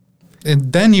 Mm-hmm.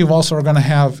 And then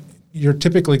you're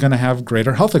typically going to have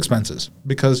greater health expenses,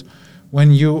 because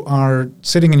when you are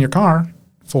sitting in your car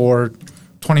for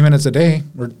 20 minutes a day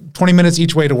or 20 minutes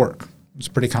each way to work, it's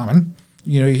pretty common.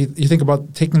 You know, you think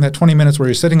about taking that 20 minutes where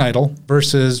you're sitting idle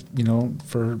versus, you know,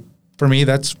 for me,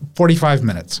 that's 45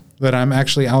 minutes that I'm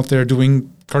actually out there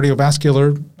doing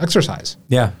cardiovascular exercise.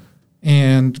 Yeah.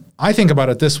 And I think about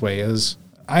it this way, is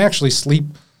I actually sleep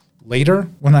later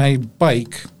when I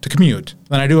bike to commute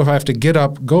than I do if I have to get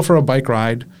up, go for a bike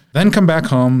ride, then come back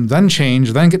home, then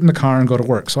change, then get in the car and go to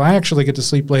work. So I actually get to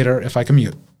sleep later if I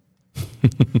commute.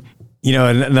 You know,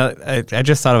 and I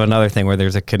just thought of another thing where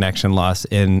there's a connection loss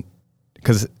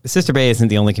because Sister Bay isn't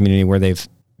the only community where they've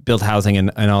built housing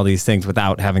and all these things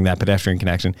without having that pedestrian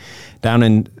connection. Down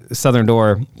in Southern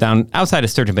Door, down outside of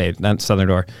Sturgeon Bay, not Southern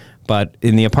Door, but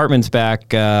in the apartments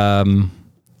back a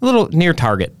little near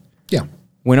Target. Yeah.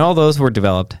 When all those were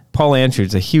developed, Paul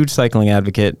Anschu's a huge cycling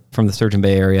advocate from the Sturgeon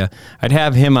Bay area. I'd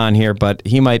have him on here, but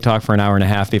he might talk for an hour and a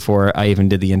half before I even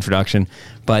did the introduction.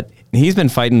 But he's been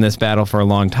fighting this battle for a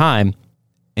long time,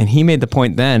 and he made the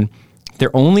point then,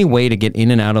 their only way to get in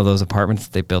and out of those apartments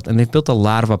that they built, and they've built a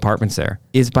lot of apartments there,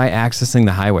 is by accessing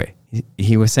the highway.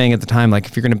 He was saying at the time, like,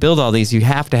 if you're going to build all these, you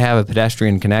have to have a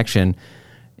pedestrian connection.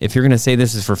 If you're going to say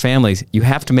this is for families, you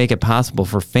have to make it possible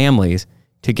for families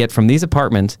to get from these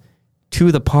apartments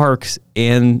to the parks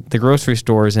and the grocery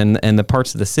stores and the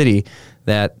parts of the city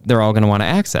that they're all going to want to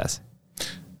access.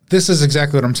 This is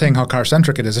exactly what I'm saying, how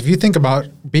car-centric it is. If you think about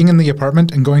being in the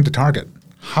apartment and going to Target,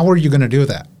 how are you going to do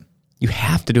that? You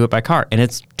have to do it by car, and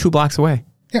it's 2 blocks away.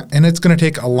 Yeah, and it's going to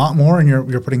take a lot more, and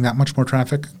you're putting that much more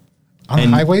traffic on the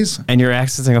highways. And you're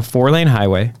accessing a 4-lane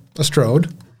highway. A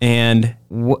Strode. And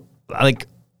where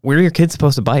are your kids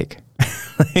supposed to bike?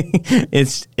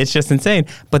 It's just insane.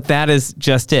 But that is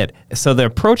just it. So the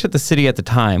approach at the city at the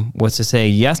time was to say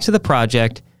yes to the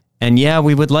project, and yeah,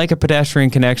 we would like a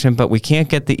pedestrian connection, but we can't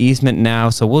get the easement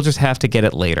now, so we'll just have to get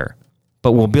it later.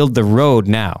 But we'll build the road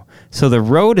now. So the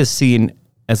road is seen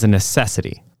as a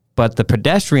necessity, but the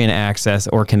pedestrian access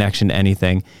or connection to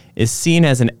anything is seen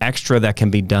as an extra that can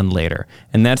be done later.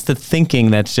 And that's the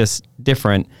thinking that's just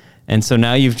different. And so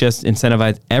now you've just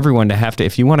incentivized everyone to have to,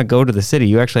 if you want to go to the city,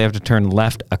 you actually have to turn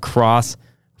left across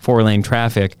 4-lane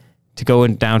traffic to go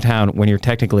in downtown when you're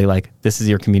technically like, this is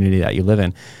your community that you live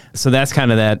in. So that's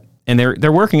kind of that. And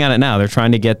they're working on it now. They're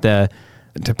trying to get to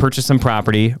purchase some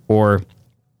property, or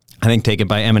I think take it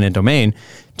by eminent domain,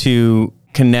 to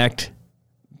connect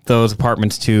those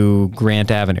apartments to Grant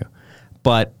Avenue.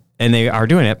 And they are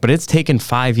doing it, but it's taken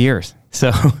 5 years.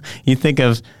 So you think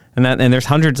of, and there's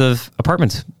hundreds of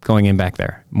apartments going in back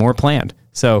there, more planned.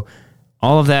 So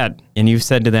all of that, and you've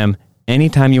said to them,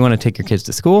 anytime you want to take your kids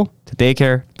to school, to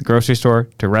daycare, the grocery store,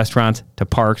 to restaurants, to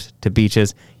parks, to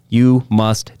beaches, you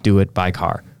must do it by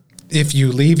car. If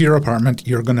you leave your apartment,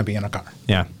 you're going to be in a car.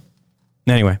 Yeah.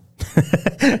 Anyway,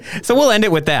 so we'll end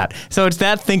it with that. So it's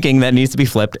that thinking that needs to be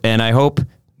flipped, and I hope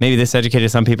maybe this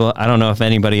educated some people. I don't know if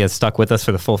anybody has stuck with us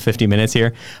for the full 50 minutes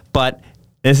here, but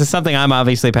this is something I'm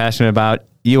obviously passionate about.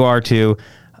 You are too.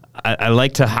 I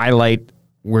like to highlight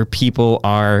where people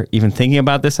are even thinking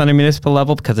about this on a municipal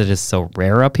level, because it is so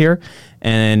rare up here,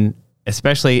 and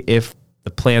especially if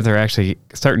the plans are actually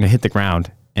starting to hit the ground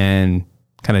and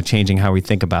kind of changing how we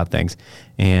think about things.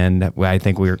 And I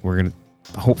think we're going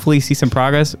to hopefully see some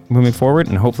progress moving forward,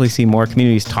 and hopefully see more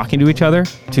communities talking to each other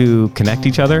to connect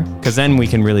each other, because then we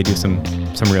can really do some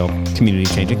real community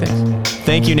changing things.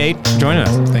 Thank you, Nate, for joining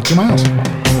us. Thank you, Miles.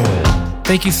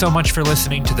 Thank you so much for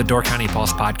listening to the Door County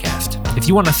Pulse podcast. If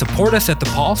you want to support us at the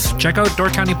Pulse, check out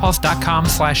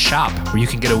doorcountypulse.com/shop, where you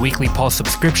can get a weekly Pulse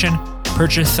subscription,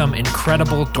 purchase some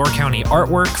incredible Door County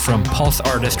artwork from Pulse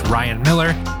artist Ryan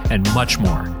Miller, and much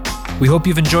more. We hope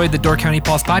you've enjoyed the Door County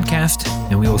Pulse podcast,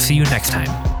 and we will see you next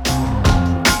time.